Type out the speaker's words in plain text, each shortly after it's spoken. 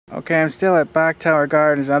Okay, I'm still at Bok Tower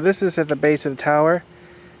Gardens. Now this is at the base of the tower.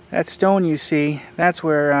 That stone you see, that's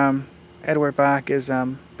where Edward Bok is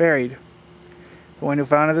buried. The one who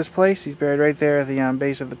founded this place, he's buried right there at the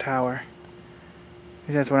base of the tower.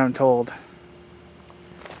 That's what I'm told.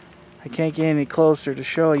 I can't get any closer to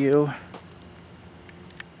show you,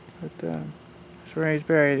 but that's where he's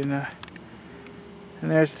buried. And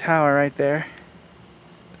there's the tower right there.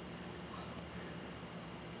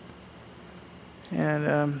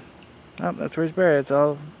 And oh, that's where he's buried. It's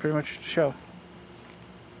all pretty much to show.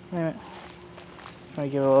 Wait a minute. Try to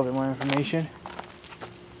give a little bit more information.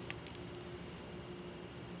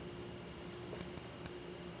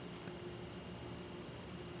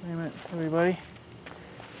 Wait a minute, everybody.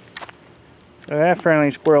 So that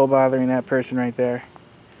friendly squirrel bothering that person right there.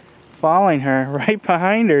 Following her, right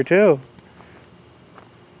behind her too.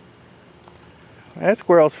 That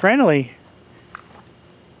squirrel's friendly.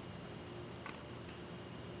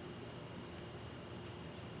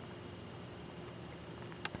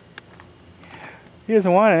 He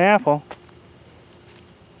doesn't want an apple.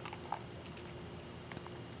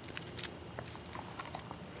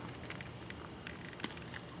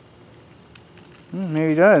 Maybe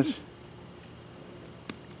he does.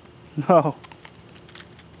 No.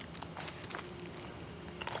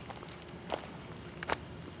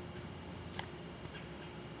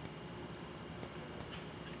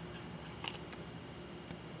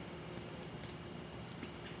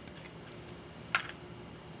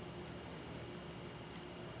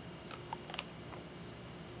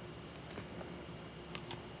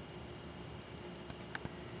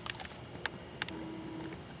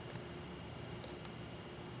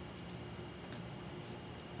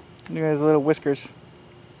 Look at his little whiskers.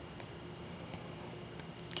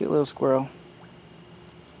 Cute little squirrel.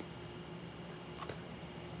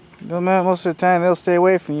 Most of the time they'll stay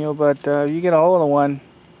away from you, but you get a hold of one,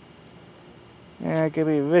 yeah, it could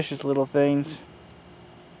be vicious little things.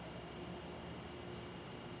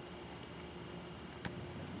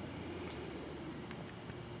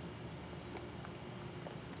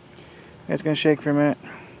 It's gonna shake for a minute.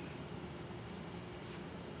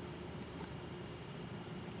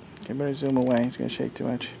 Okay, better zoom away. It's gonna shake too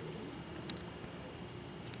much.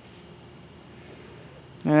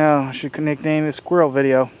 Now I should nickname this squirrel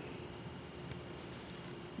video.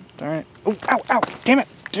 Darn it! Oh, ow, ow! Damn it!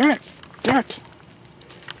 Damn it! Damn it!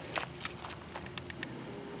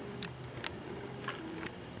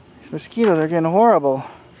 These mosquitoes are getting horrible.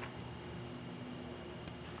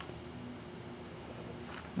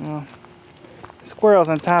 Well, the squirrel's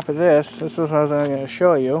on top of this. This is what I was going to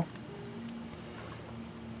show you.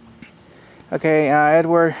 Okay,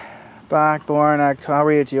 Edward Bok, born, I'll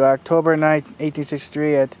read it to you, October 9,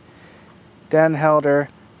 1863 at Den Helder,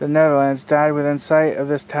 the Netherlands, died within sight of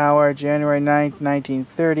this tower January 9,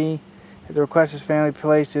 1930. At the request of his family,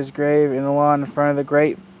 placed his grave in the lawn in front of the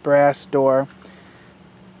great brass door.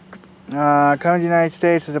 Coming to the United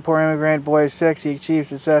States as a poor immigrant boy of 6, he achieved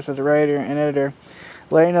success as a writer and editor.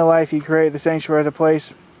 Late in life, he created the sanctuary as a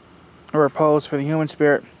place of repose for the human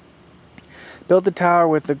spirit. Built the tower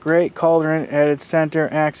with the great cauldron at its center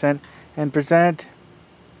accent and presented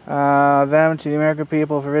them to the American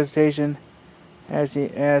people for visitation as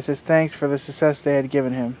his thanks for the success they had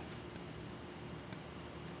given him.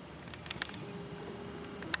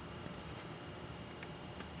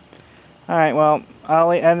 Alright, well,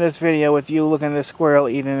 I'll end this video with you looking at this squirrel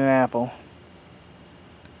eating an apple.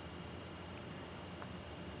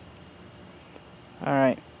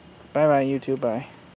 Alright, bye bye YouTube, bye.